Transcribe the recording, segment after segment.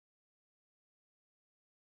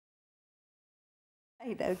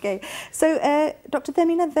Right, okay. So, Dr.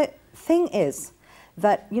 Tehmina, the thing is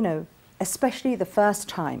that, you know, especially the first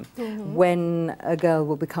time when a girl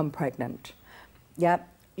will become pregnant, yeah,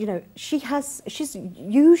 you know, she's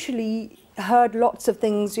usually heard lots of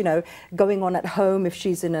things, you know, going on at home. If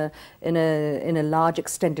she's in a large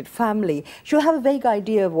extended family, she'll have a vague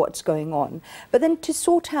idea of what's going on. But then to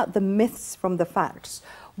sort out the myths from the facts,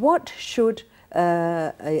 what should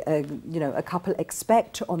a couple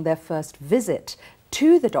expect on their first visit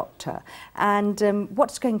to the doctor, and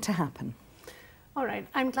what's going to happen? All right,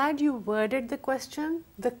 I'm glad you worded the question,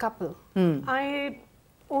 the couple. I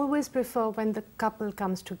always prefer when the couple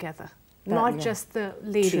comes together, not just the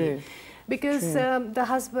lady. True. Because the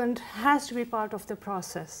husband has to be part of the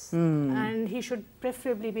process, and he should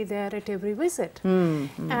preferably be there at every visit.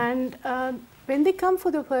 And when they come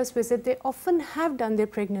for the first visit, they often have done their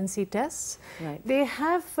pregnancy tests. Right. They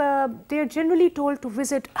are generally told to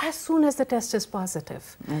visit as soon as the test is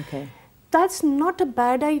positive. Okay. That's not a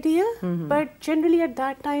bad idea, but generally at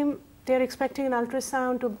that time, they're expecting an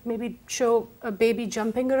ultrasound to maybe show a baby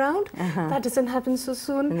jumping around. That doesn't happen so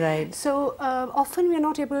soon. Right. So often we're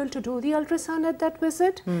not able to do the ultrasound at that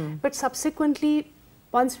visit, but subsequently,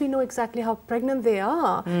 once we know exactly how pregnant they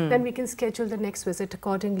are, then we can schedule the next visit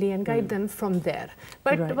accordingly and guide them from there.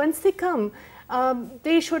 But once they come,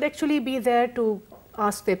 they should actually be there to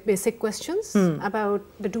ask their basic questions about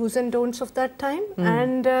the do's and don'ts of that time,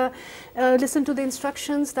 and listen to the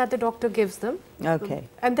instructions that the doctor gives them. Okay.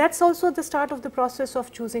 And that's also the start of the process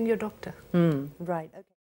of choosing your doctor. Right. Okay.